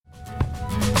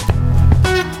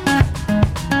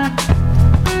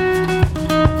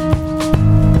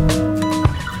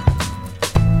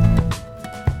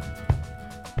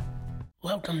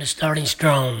to Starting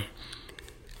Strong.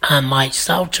 I'm Mike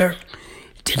Salter.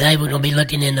 Today we're going to be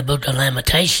looking in the book of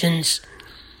Lamentations,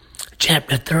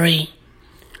 chapter 3,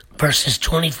 verses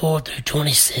 24 through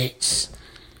 26.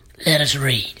 Let us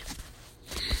read.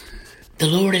 The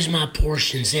Lord is my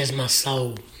portion, says my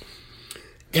soul.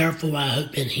 Therefore I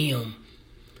hope in him.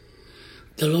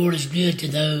 The Lord is good to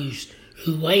those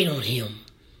who wait on him,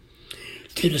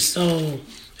 to the soul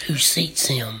who seeks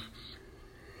him.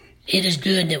 It is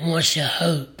good that one shall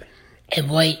hope and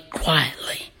wait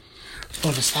quietly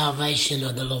for the salvation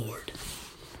of the Lord.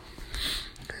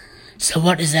 So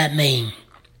what does that mean?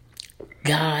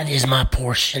 God is my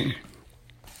portion.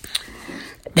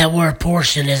 That word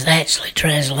portion is actually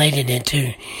translated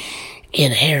into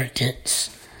inheritance.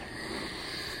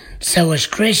 So as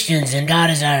Christians, and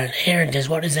God is our inheritance,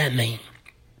 what does that mean?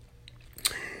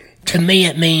 To me,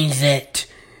 it means that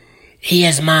he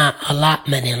is my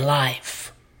allotment in life.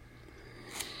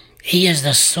 He is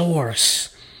the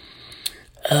source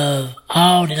of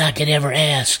all that I could ever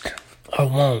ask or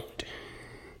want.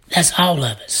 That's all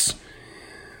of us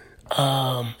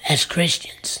as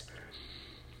Christians.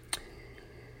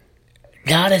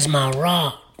 God is my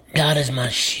rock. God is my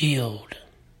shield.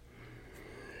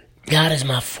 God is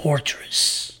my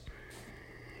fortress.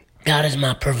 God is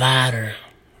my provider.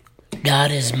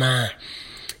 God is my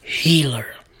healer.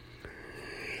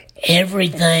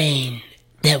 Everything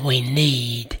that we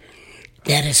need,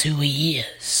 that is who he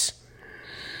is.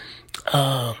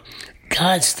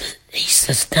 He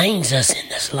sustains us in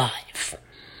this life.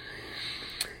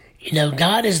 You know,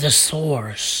 God is the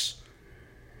source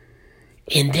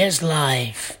in this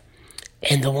life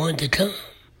and the one to come.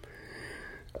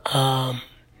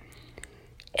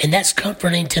 And that's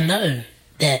comforting to know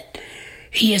that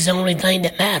he is the only thing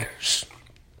that matters.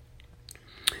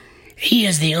 He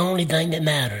is the only thing that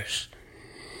matters.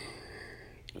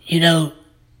 You know,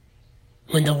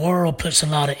 when the world puts a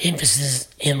lot of emphasis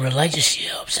in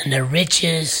relationships and their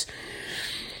riches,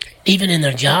 even in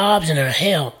their jobs and their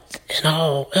health and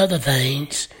all other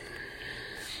things,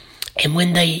 and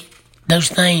when those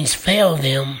things fail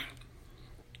them,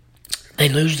 they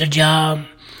lose their job,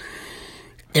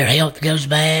 their health goes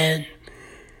bad,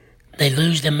 they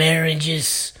lose their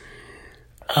marriages,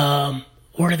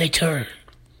 where do they turn?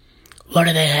 What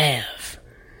do they have?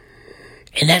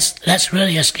 And that's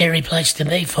really a scary place to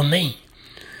be for me.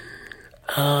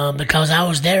 Because I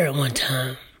was there at one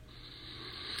time.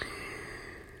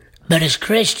 But as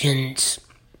Christians,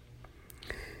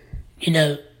 you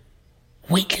know,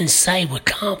 we can say with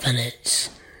confidence,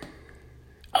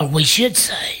 or we should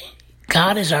say,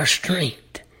 God is our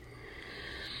strength.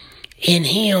 In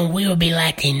him we will be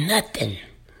lacking nothing.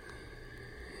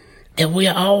 That we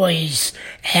always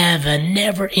have a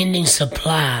never-ending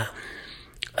supply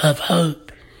of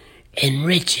hope and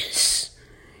riches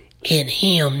in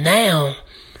him now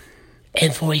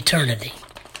and for eternity.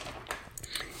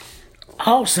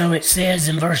 Also, it says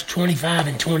in verse 25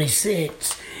 and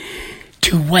 26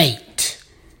 to wait.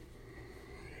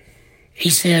 He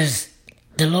says,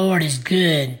 the Lord is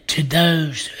good to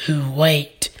those who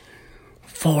wait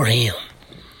for him.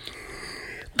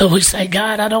 But we say,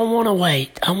 God, I don't want to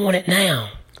wait. I want it now.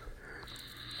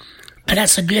 But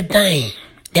that's a good thing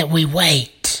that we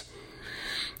wait.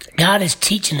 God is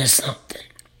teaching us something.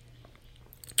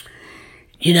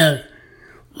 You know,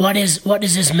 what does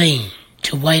this mean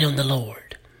to wait on the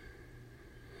Lord?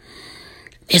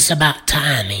 It's about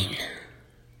timing.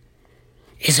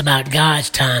 It's about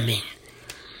God's timing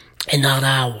and not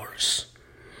ours.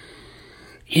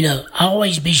 You know,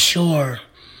 always be sure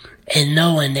and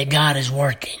knowing that God is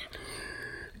working,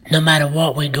 no matter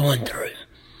what we're going through.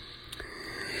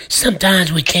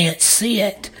 Sometimes we can't see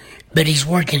it, but he's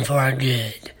working for our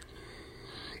good.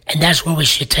 And that's where we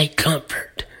should take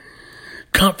comfort.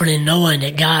 Comfort in knowing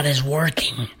that God is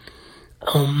working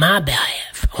on my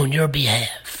behalf, on your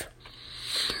behalf.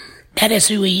 That is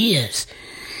who he is.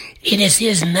 It is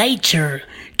his nature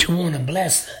to want to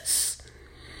bless us.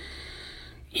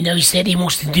 You know, he said he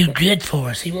wants to do good for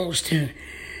us. He wants to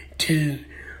do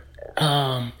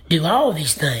all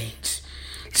these things.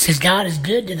 It says God is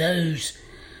good to those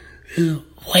who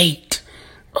wait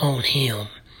on him.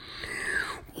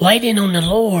 Waiting on the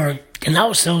Lord can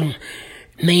also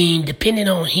mean depending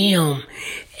on him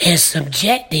and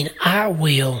subjecting our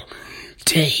will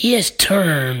to his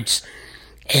terms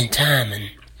and timing.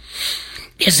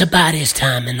 It's about his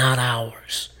timing, not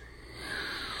ours.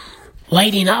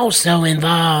 Waiting also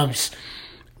involves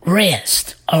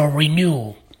rest or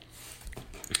renewal.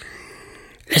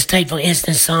 Let's take, for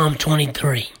instance, Psalm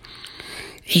 23.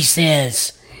 He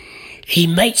says, he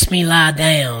makes me lie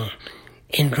down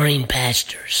in green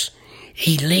pastures.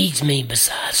 He leads me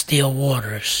beside still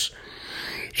waters.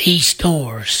 He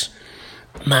stores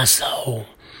my soul.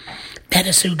 That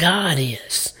is who God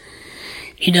is.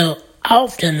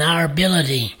 Often our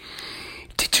ability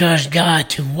to trust God,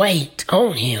 to wait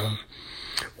on Him,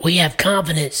 we have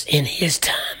confidence in His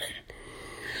timing.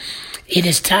 It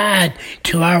is tied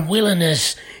to our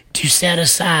willingness to set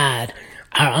aside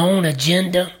our own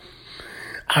agenda,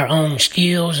 our own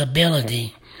skills,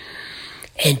 ability,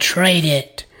 and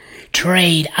trade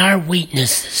our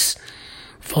weaknesses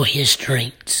for His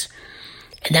strengths.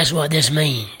 And that's what this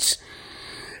means.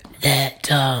 That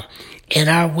in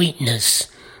our weakness,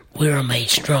 we are made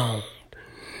strong.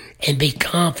 And be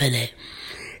confident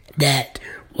that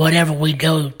whatever we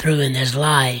go through in this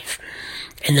life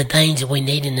and the things that we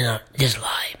need in this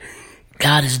life,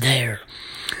 God is there.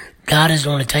 God is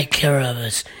going to take care of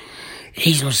us.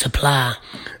 He's going to supply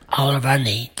all of our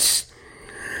needs.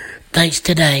 Thanks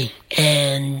today,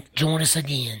 and join us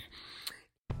again.